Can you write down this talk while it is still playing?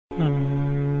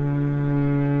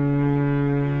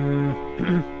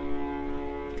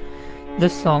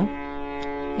This song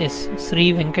is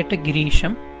Sri Venkata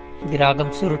Girisham, the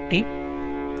Ragam Surutti,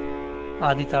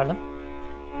 Aditalam,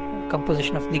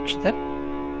 composition of Dikshita.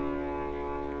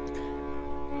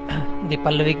 The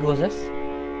Pallavi goes as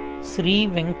Sri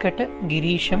Venkata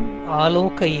Girisham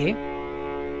Alokaye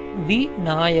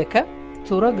Vinayaka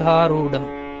Turagharudam.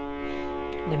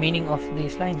 The meaning of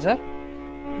these lines are: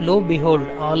 Lo behold,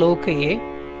 Alokaye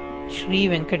Sri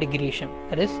Venkata Girisham,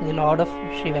 that is the Lord of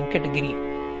Sri Venkatagiri.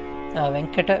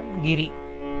 Venkatagiri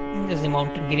is the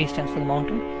mountain. Giri stands for the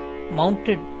mountain.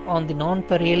 Mounted on the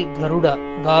non-pareil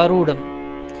Garudam,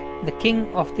 the king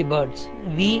of the birds.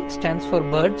 V stands for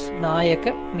birds.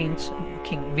 Nayaka means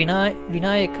king.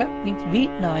 Vinayaka means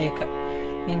Vinayaka,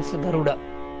 means Garuda.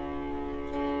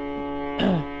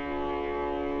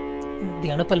 The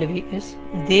Anupallavi is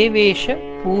Devesha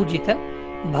Pujita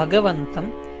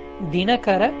Bhagavantam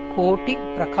Dinakara Koti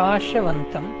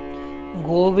Prakashavantam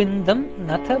Govindam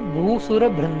Natha Bhusura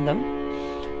Brindam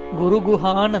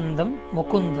Guruguhanandam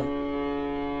Mukundam.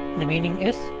 The meaning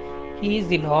is, he is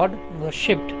the Lord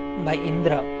worshipped by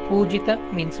Indra. Pujita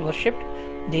means worshipped,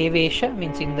 Devesha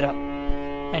means Indra,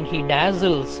 and he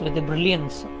dazzles with the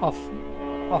brilliance of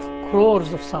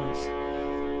crores of suns.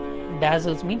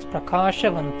 Dazzles means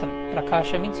Prakashavantam.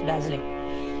 Prakasha means dazzling.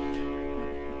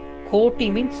 Koti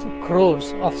means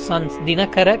crores of suns.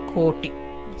 Dinakara Koti.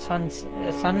 Sun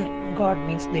god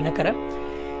means Dinakara.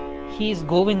 He is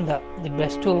Govinda, the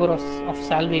bestower of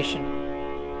salvation,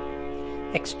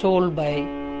 extolled by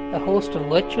a host of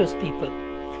virtuous people.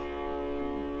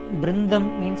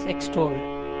 Brindam means extolled,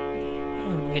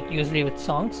 usually with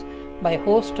songs, by a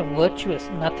host of virtuous.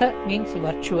 Natha means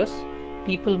virtuous.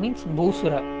 People means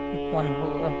Bhusura,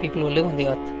 people who live on the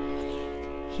earth.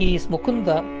 He is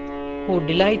Mukunda, who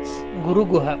delights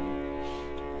Guruguha.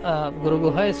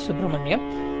 Guruguha is Subramanya.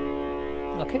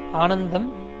 Okay,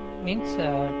 Anandam means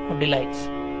who delights.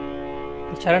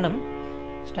 Charanam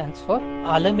stands for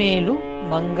Alamelu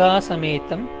Manga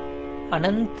Sametam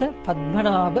Ananta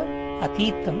Padmanabha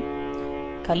Atitam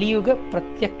Kaliyuga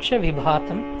Pratyaksha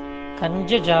Vibhatam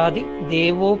Kanjajadi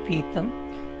Devopitam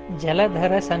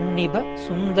Jaladhara Sanniba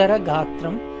Sundara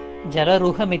Gatram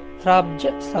Jalaruha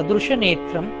Mitrabja Sadrusha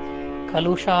Netram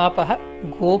Kalushapaha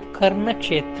Gopkarna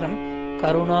Kshetram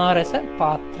Karunarasa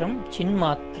Patram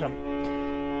Chinmatram.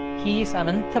 He is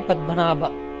Ananta Padmanabha,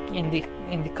 in the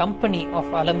company of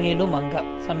Alamelu Manga.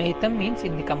 Sametam means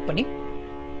in the company.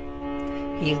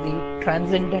 He is the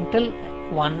transcendental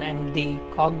one and the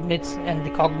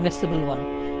cognizable one.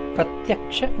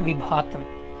 Pratyaksha Vibhatam.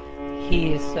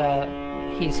 He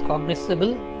is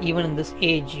cognizable even in this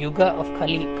age, Yuga of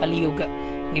Kali Yuga.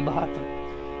 Vibhatam.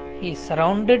 He is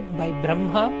surrounded by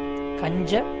Brahma,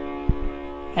 Kanja,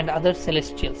 and other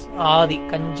celestials. Adi,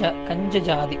 Kanja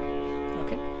Jadi.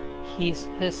 Okay. His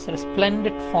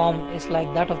resplendent form is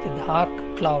like that of the dark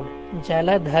cloud.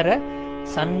 Jaladhara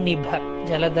Sannibha.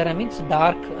 Jaladhara means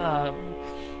dark,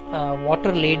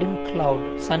 water-laden cloud.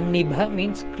 Sannibha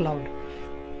means cloud.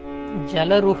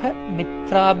 Jalaruha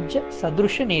Mitrabja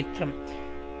Sadrusha Netram.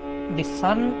 The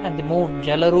sun and the moon.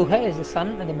 Jalaruha is the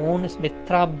sun and the moon is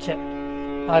Mitrabja,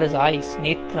 or his eyes,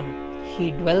 Netram.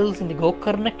 He dwells in the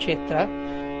Gokarna Kshetra,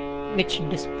 which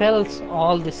dispels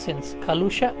all the sins.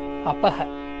 Kalusha Apaha.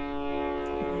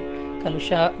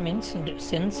 Kalusha means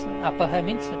sins, Apaha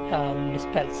means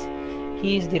dispels.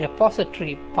 He is the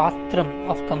repository, Patram,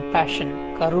 of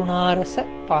compassion. Karunarasa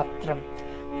Patram.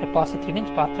 Repository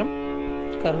means Patram.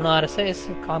 Karunarasa is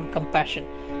compassion.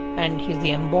 And he is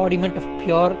the embodiment of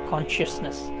pure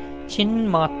consciousness.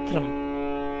 Chinmatram.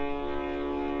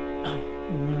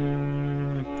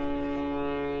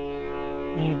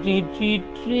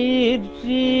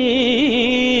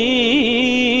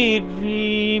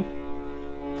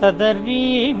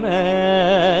 Tadarima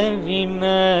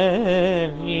rima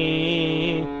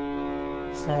ri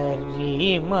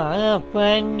sarima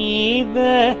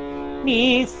panida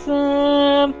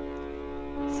nisam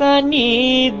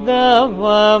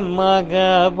sanidava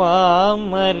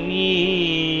magavamari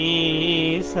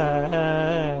sa.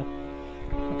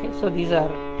 Okay, so these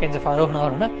are kinds of arohana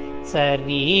arohana.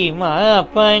 Sarima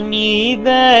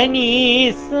panida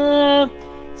nisam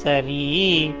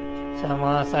sari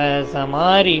Samasa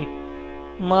Samari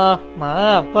Ma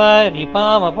Pa Ripa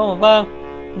Ma Pa Ma Pa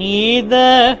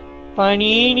Nida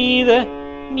Pani Nida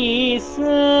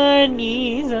Nisa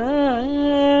Nisa.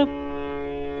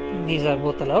 These are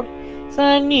both allowed.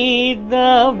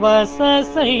 Sanida Vasa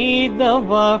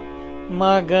Saidava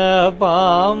Maga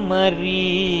Pa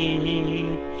Mari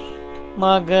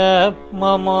Maga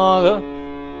Mama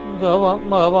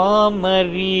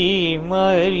Mari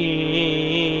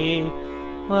Mari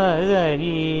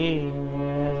Madari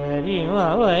Madari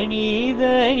Mavani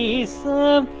Dari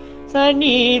Sam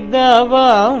Sani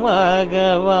Dava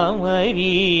Magava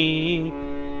Mari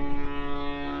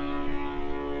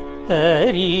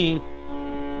Tari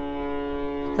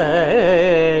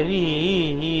Tari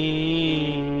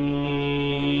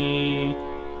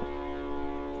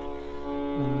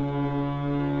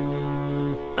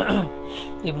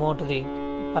We move to the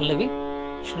Pallavi.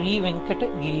 Shri Venkata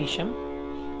Girisham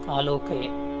Alokaya.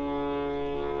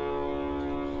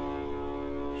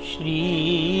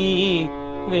 Shri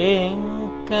Venkatagiri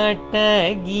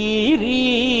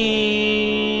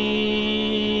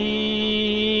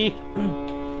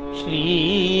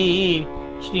Shri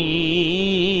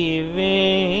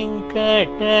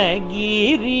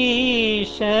Venkatagiri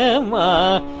Shama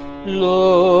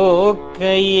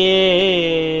Lokaye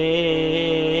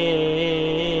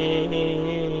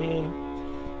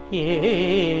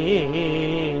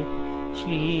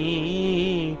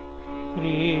Shri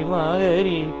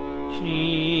Mari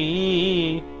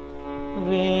Shri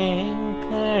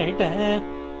Venkata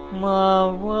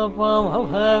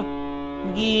Mavapamabha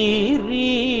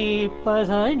Giri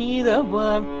Pasanidabha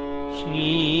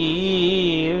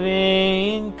Shri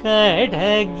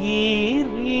Venkata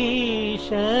Giri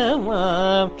Shama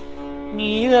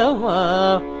Nidama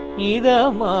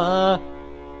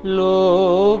Lokaye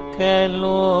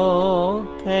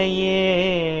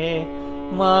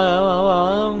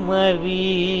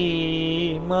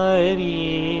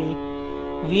Mari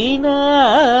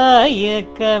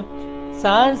Vinayaka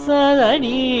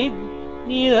Sasadani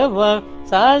Nidava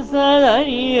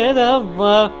Sasadani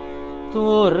Nidava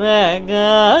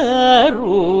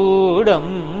Turagarudam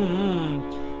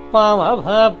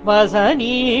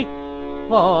Pamabhapasani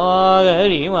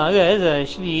Magari Magaza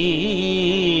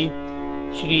Shri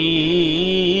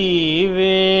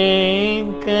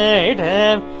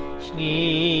Venkata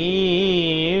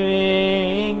Shri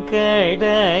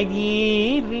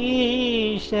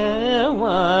Venkatagiri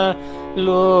Shama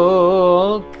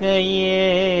Lokaye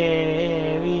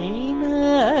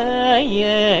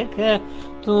Vinayaka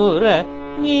Tura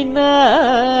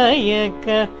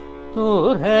Vinayaka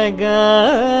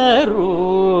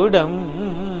Turagarudam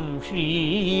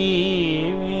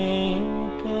Shri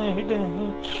Venkata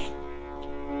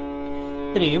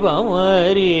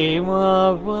Trivamari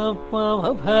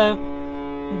Mapapamabha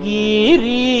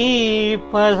Giri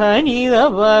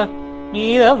Pasanidava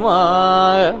Nidama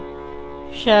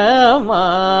Shama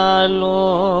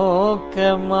Lokamama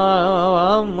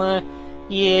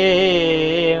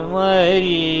Ye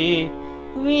Mari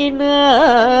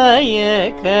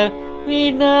Vinayaka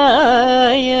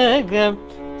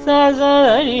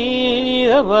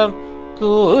Sasanidava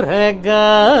Turagaru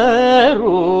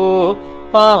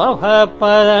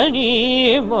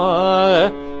Pamapadanima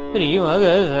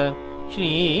Primagaza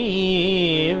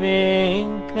Shri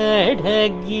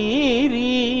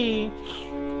Venkatagiri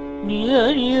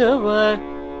Nidava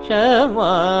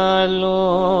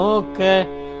Shamaloka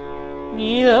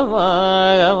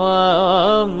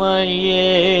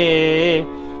Nidavamaye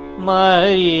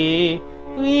Mari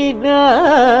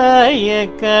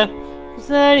Vinayaka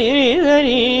Sari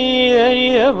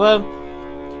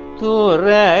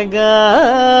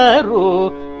Turagaru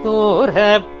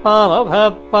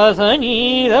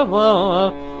Turapamabhapasanidava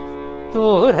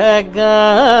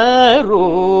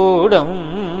Turagarudam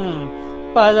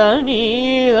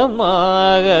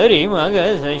Padanidamagari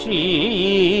Magasashi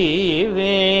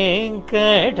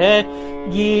Venkata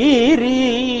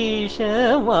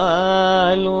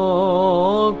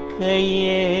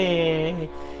Girishamalukaye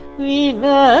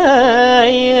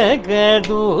Vinayaka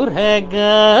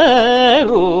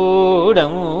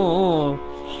Duragarudamu.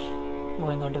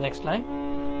 Moving on to the next line.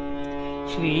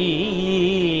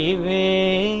 Shri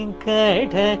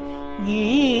Venkata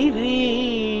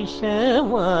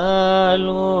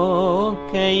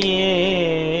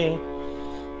Girishamalukaye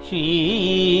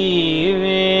Shri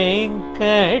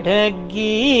Venkata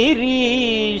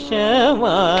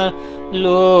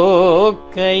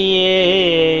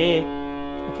Girishamalukaye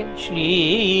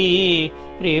Shri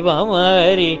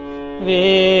Rivamari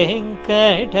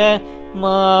Venkata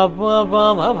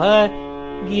Mapapamabha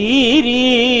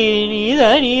Giri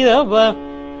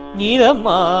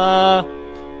Nidama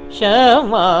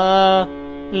Shama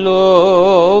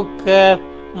Loka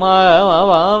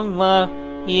Mama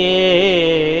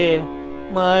Ye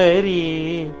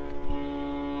Mari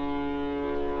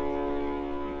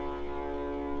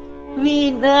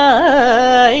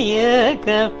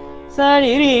Vinayaka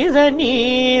Sani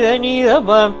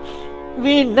Nidaba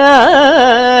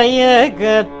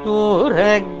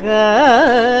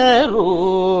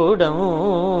विनायकतुरगारूढं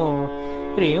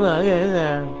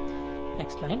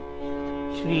Next line.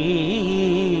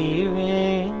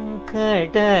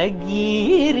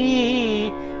 श्रीवेङ्कटगिरि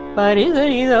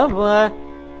परिदरिदव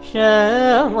क्षमालोकये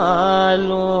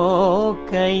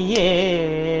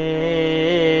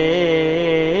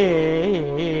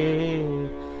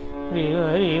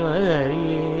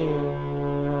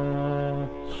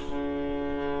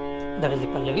That is the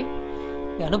Pallavi.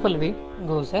 The Anupallavi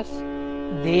goes as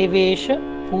Devesha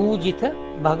Pujita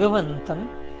Bhagavantam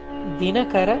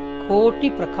Dinakara Koti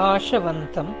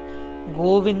Prakashavantam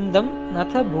Govindam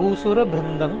Natha Bhusura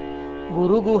Brindam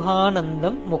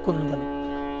Guruguhanandam Mukundam.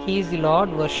 He is the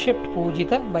Lord worshipped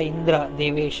Pujita by Indra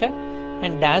Devesha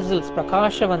and dazzles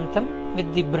Prakashavantam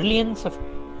with the brilliance of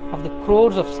the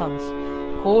crores of suns.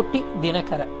 Koti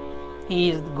Dinakara.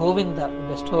 He is Govinda,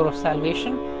 bestower of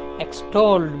salvation,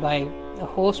 extolled by a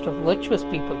host of virtuous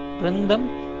people. Brindam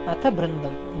Natha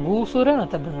Brindam, Bhusura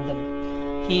Natha Brindam.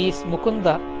 He is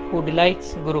Mukunda, who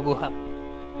delights Guru Guha.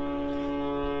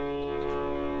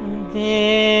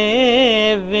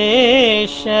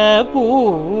 Devesha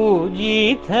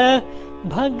Pujitha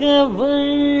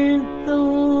Bhagavanto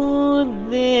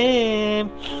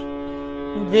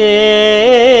Devesha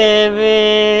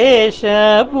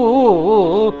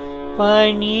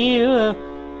Paniva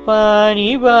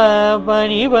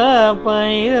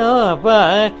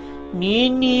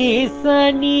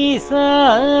Nisa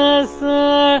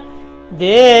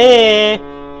De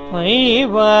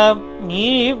Paniva Ni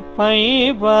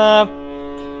Paniva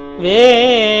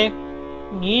Ve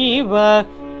Niva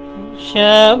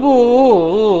Shabu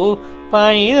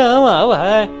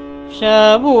Panidava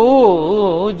Shabu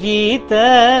Jita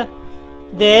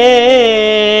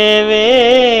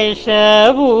Devesha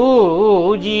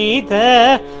Pujita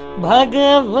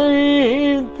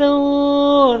Bhagavanto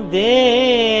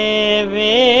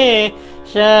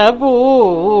Devesha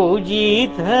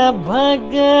Pujita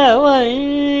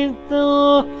Bhagavanto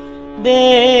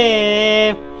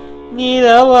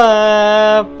Nidava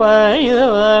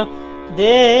Panidava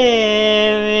Devesha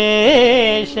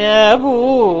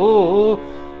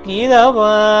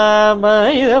Nidava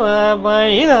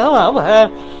Panidava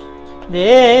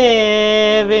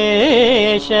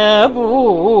Devesha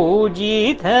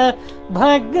Pujita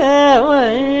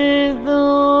Bhagavanto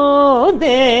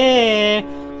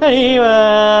Deva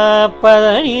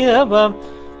Padanidava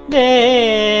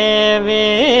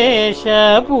Devesha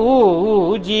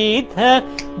Pujita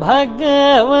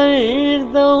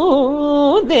Bhagavanto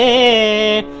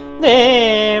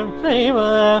Deva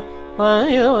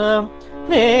Padanidava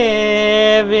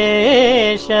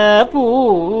Devesha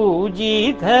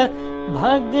Pujita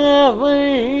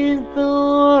Bhagavanto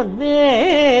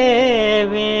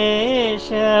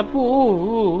Devesha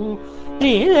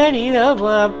Pujita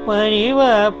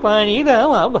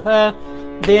Panidava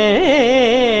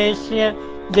Devesha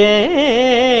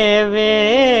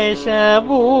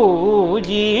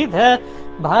Pujita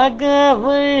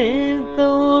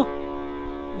Bhagavanto.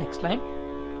 Next line.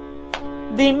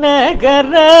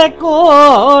 Dinakara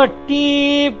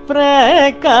Koti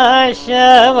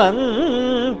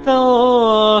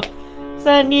Prakashavanto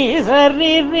Sani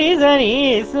Sari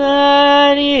Sani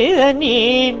Sari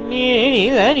Sani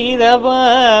Sani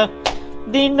Dava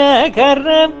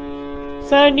Dinakara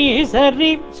Sani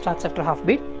Sari starts after half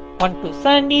beat. 1 2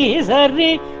 Sani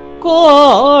Sari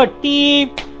Koti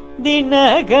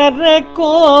Dinakara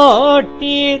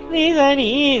Koti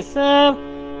Sani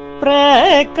Sari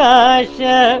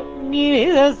Prakasha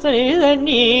Nida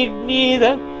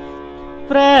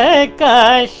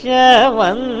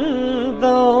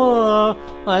Prakashavanto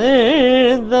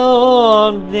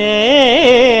Devesha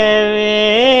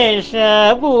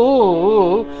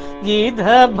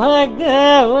Pujita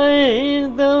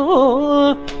Bhagavanto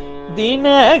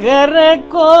Dinakara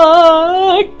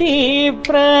Koti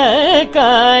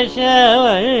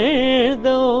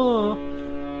Prakashavanto.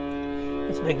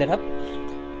 Let's break that up.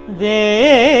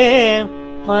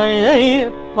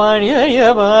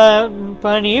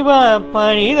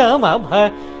 Panidama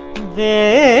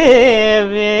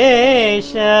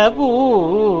Devesha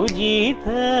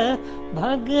Pujita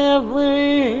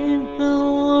Bhagavanto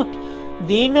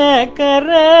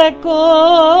Dinakara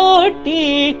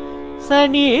Koti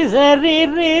Sani Sari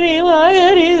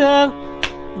Rivarida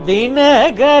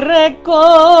Dinakara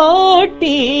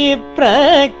Koti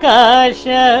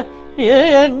Prakasha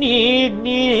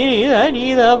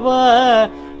Nidava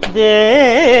Devesha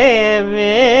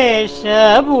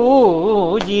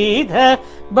Pujita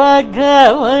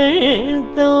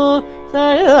Bhagavanto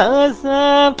Sarasa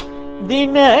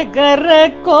Dinakara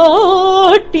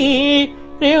ಕೋಟಿ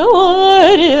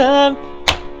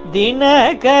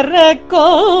ದಿನಕರ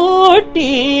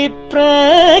ಕೋಟಿ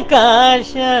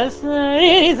ಪ್ರಕಾಶ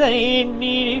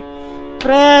ಸೈನಿ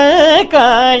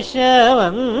ಪ್ರಕಾಶವಂತೋ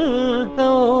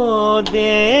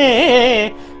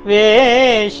ದೇವೇಶ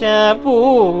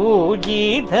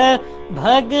ಪೂಜಿತ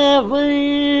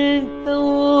ಭಗವಂತೋ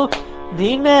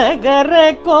ದಿನಕರ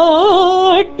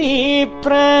ಕೋಟಿ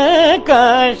ಪ್ರಕಾಶವಂತೋ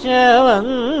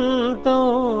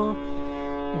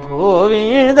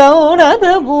ಗೋವಿಂದೌನದ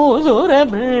ಭೂಸುರ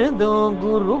ಬೃಂದೋ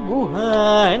ಗುರು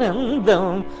ಗುಹಾನಂದಂ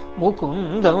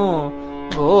ಮುಕುಂದಂ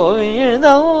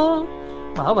ಗೋವಿಂದಂ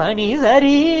ಅವನಿ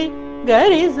ಸರಿ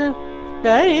ಗರಿಸ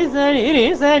ಗರಿ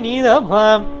ಸನಿ ದಫ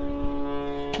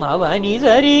ಅವನಿ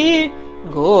ಸರಿ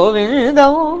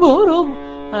ಗೋವಿಂದಂ ಗುರು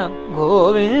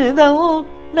ಗೋವಿಂದಂ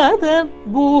ನದ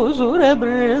ಭೂಸುರ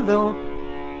ಬೃಂದಂ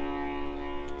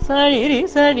ಸರಿ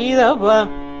ಸನಿ ದಫ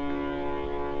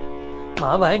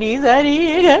ಮವನಿ ಸರಿ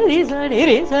ಗರಿ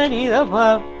ಸನಿ ದಫ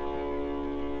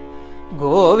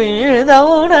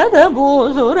ಗೋವಿಂದೌನದ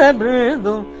ಭೂಸುರ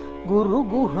ಬೃಂದು ಗುರು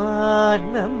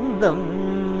ಗುಹಾನಂದಂ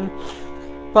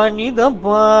ಪನಿದ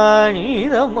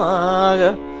ಪಾಣಿದ ಮಾಗ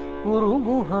ಗುರು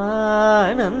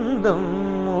ಗುಹಾನಂದಂ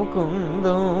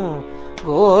ಮುಕುಂದಂ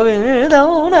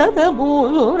ಗೋವಿಂದೌನದ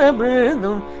ಭೂಸುರ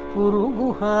ಬೃಂದು ಗುರು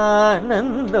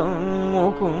ಗುಹಾನಂದಂ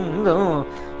ಮುಕುಂದಂ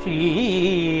ಶ್ರೀ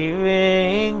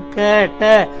ವೆಂಕಟ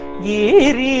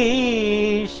ಗಿರೀಶಮಾಲೋಕಯೇ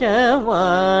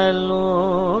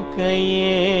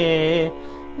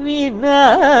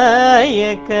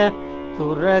ವಿನಾಯಕ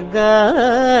ತುರಗಾರೂಢಂ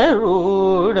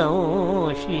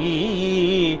ಶ್ರೀ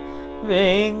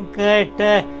ವೆಂಕಟ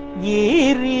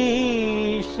ಗಿರೀಶಮಾಲೋಕಯೇ.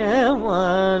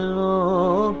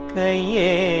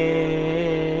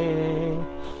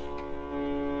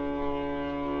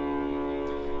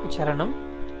 చరణం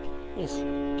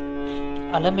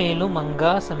అలమేలు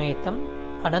మంగా సమేతం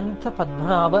అనంత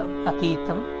పద్మనాభ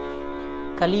అతీతం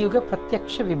కలియుగ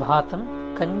ప్రత్యక్ష విభాతం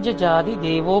కంజజాది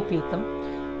దేవోపీతం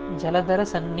జలధర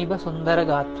సన్నిభ సుందర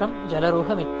గాత్రం జలరుహ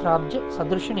మిత్రాబ్జ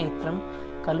సదృశ నేత్రం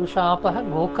కలుషాపహ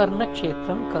గోకర్ణ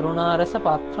క్షేత్రం కరుణారస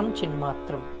పాత్రం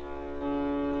చిన్మాత్రం.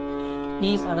 He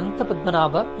is Ananta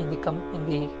Padmanabha in the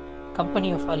company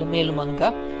of Alamelu Manga.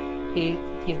 He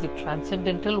is the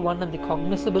transcendental one and the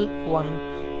cognizable one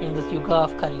in this yuga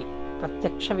of Kali,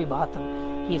 Pratyaksha Vibhatam.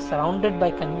 He is surrounded by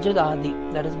Kanjadadi,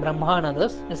 that is Brahma and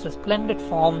others. His resplendent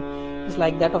form is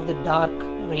like that of the dark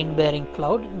rain-bearing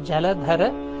cloud. Jaladhara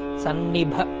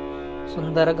Sannibha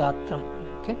Sundara Gatram.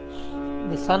 Okay?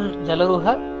 The sun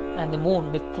Jalaruha and the moon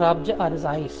Mitrabja are his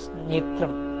eyes,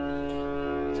 Netram,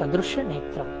 Sadrusha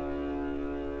Netram.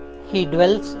 He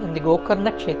dwells in the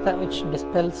Gokarna Kshetra, which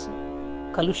dispels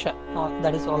Kalusha,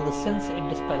 that is all the sins it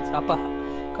dispels. Apaha,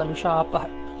 Kalusha Apaha.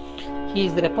 He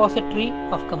is the repository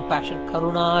of compassion.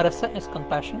 Karunarasa is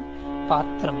compassion.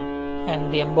 Patram, and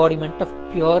the embodiment of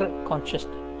pure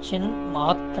consciousness. Chin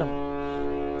Matram,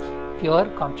 pure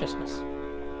consciousness.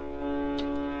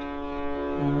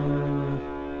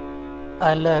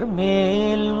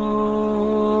 Alarmelu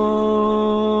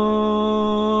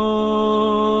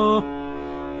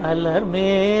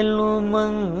Alarmelu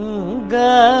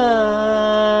Manga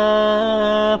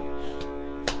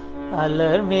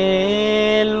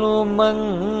Alarmelu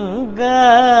Manga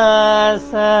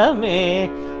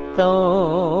Sameto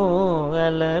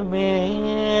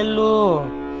Alarmelu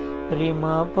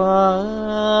Prima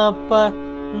Papa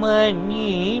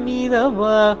Mani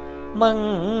Nidava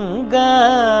Manga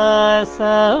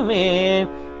Same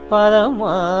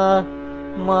Parama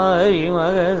Mari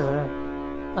Magasa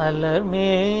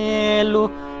Alarmelu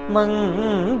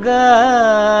Manga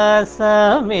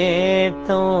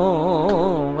Sameto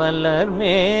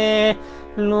Alarmelu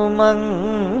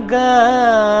Manga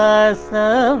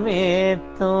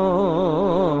Sameto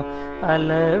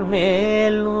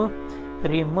Alarmelu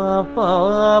Prima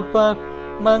Papa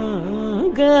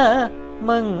Manga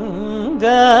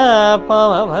Manga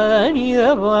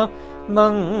Pavanidava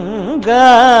Manga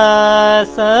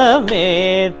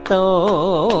Sameto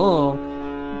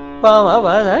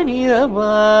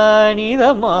Pavavanidava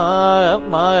Nidama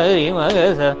Mari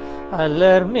Magasa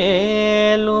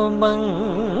Alarmelu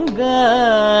Manga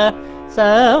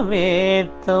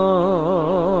Sameto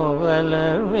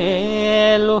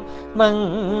Alarmelu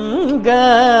Manga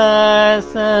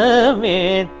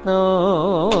Sameto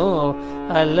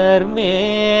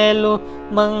Alarmelu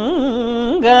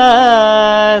Manga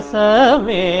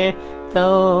Sameto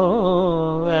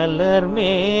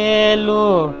Alarmelu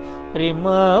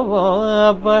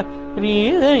Rimavapa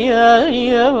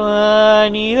Ridayayava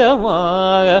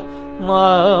Nidamaga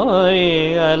மாரி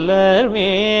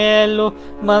அலர்மேலு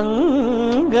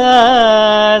மங்கா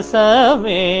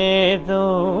சமேதோ.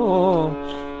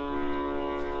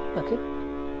 Okay.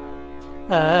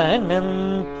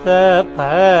 अनन्त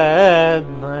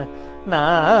पद्म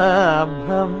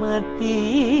नाभमतीतो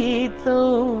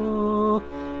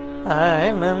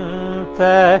अनन्त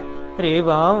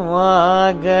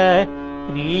त्रिवाग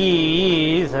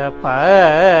रीस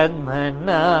पद्मनाभ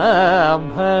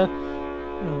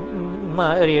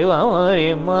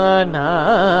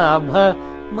मनाभ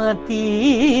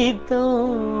मतीतो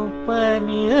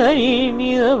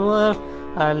पनिरिनिव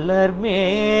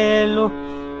अलर्मेलु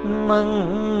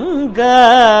मंगा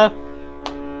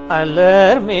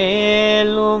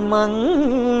अलर्मेलु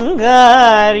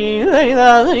मंगारी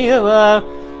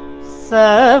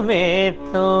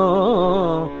समेतो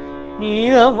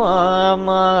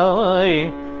नियमामय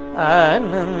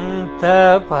अनंत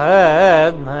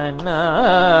पद्मनाभ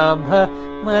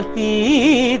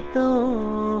मतीतो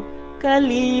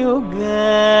कलियुग.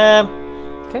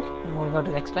 Okay, moving on to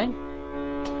the next line.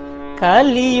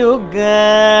 कलियुग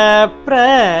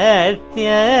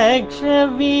प्रत्यक्ष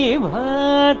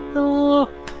विभातो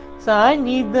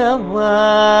सानिध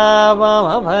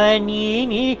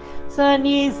भनिनि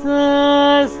सनि स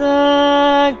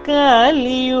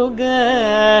कलियुग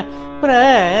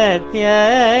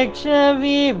प्रत्यक्ष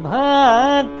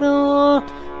विभातो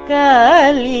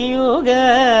कलियुग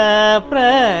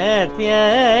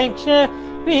प्रत्यक्ष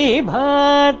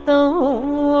विभातो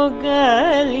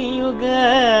कलियुग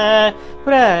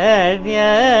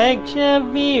प्रत्यक्ष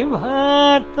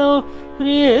विभातो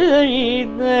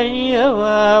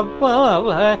पव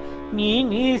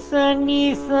निनिस.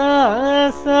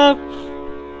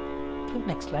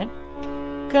 Next line.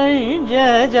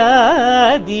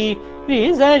 कंजजादि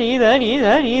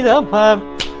रिसरिदनिधनिधप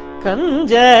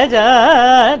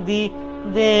कंजजादि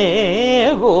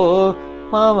देवो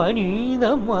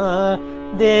मवनिदम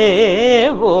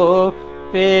देवो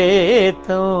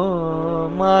पेतो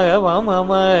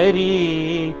मगवमरी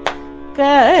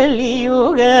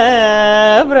कलियुग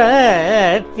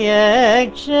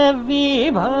प्रत्यक्ष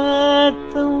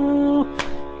विभातो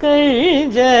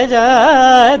कंजजादि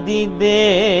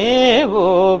देवो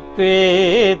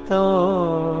पेतो.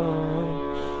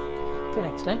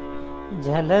 Next line.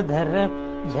 जलधर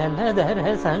जलधर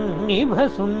सन्निभ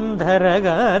सुन्दर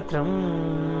गात्रम्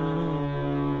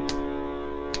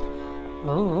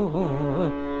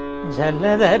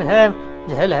जलधर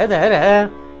जलधर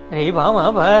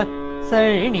रिभमभ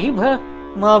सन्निभ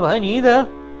मभनिद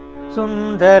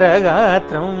सुन्दर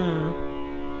गात्रम्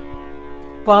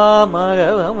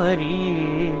पामगवमरी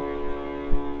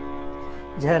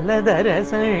जलधर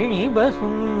सन्निभ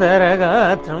सुन्दर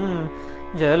गात्रम्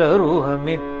जलरुह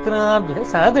मित्राभ्य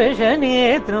सदृश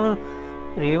नेत्रम्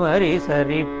त्रिमरि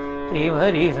सरि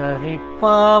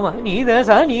पामनिद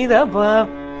सनिद प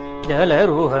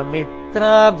जलरुह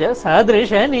मित्राब्ज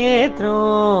सदृश नेत्रो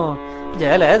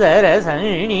जलधर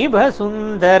सन्निभ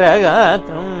सुन्दर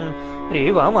गात्रम्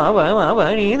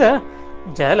रिवमवमवनिद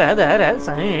जलधर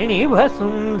सन्निभ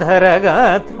सुन्दर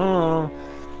गात्रम्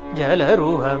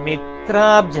जलरुह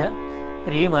मित्राब्ज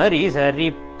रिमरि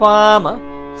सरिपाम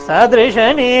सदृश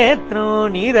नेत्रो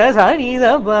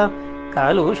निरसनिदप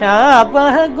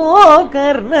कलुषापः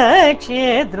गोकर्ण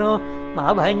क्षेत्रो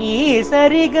मभनी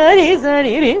सरि करि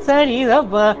सरि रि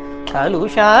सनिदप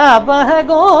कलुषापः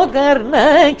गोकर्ण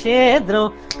क्षेत्रो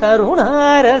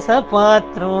करुणारस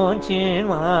पात्रो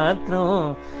चिन्मात्रो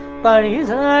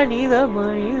पणिसानिद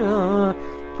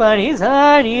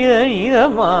पणिसानिद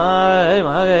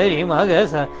मगरि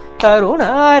मगस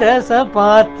करुणारस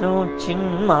पात्रो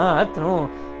चिन्मात्रो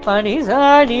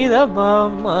पणिसानिद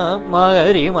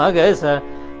मगरि मगस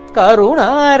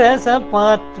करुणारस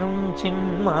पात्रं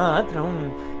चिन्मात्रं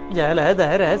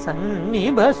जलधर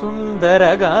सन्निभ सुन्दर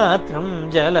गात्रं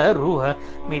जलरुह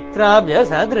मित्राब्ज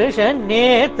सदृश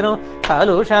नेत्रं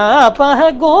कलुषापः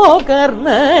गोकर्ण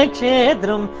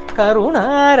क्षेत्रं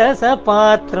करुणारस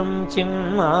पात्रं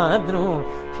चिन्मात्रं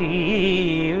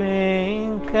श्रीवेङ्कट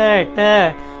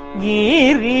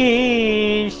गिरीशमालोकये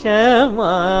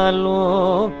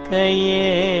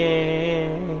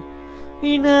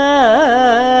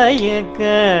विनायक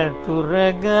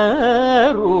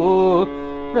तुरगारू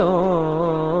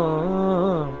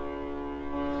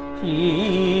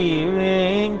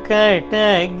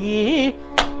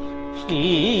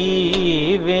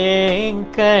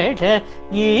श्रीवेङ्कट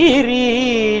गिरीशमालोकये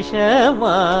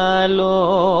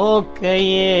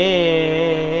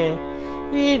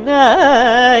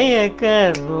विनायक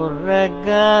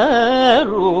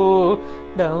तुरगारू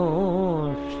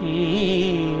श्री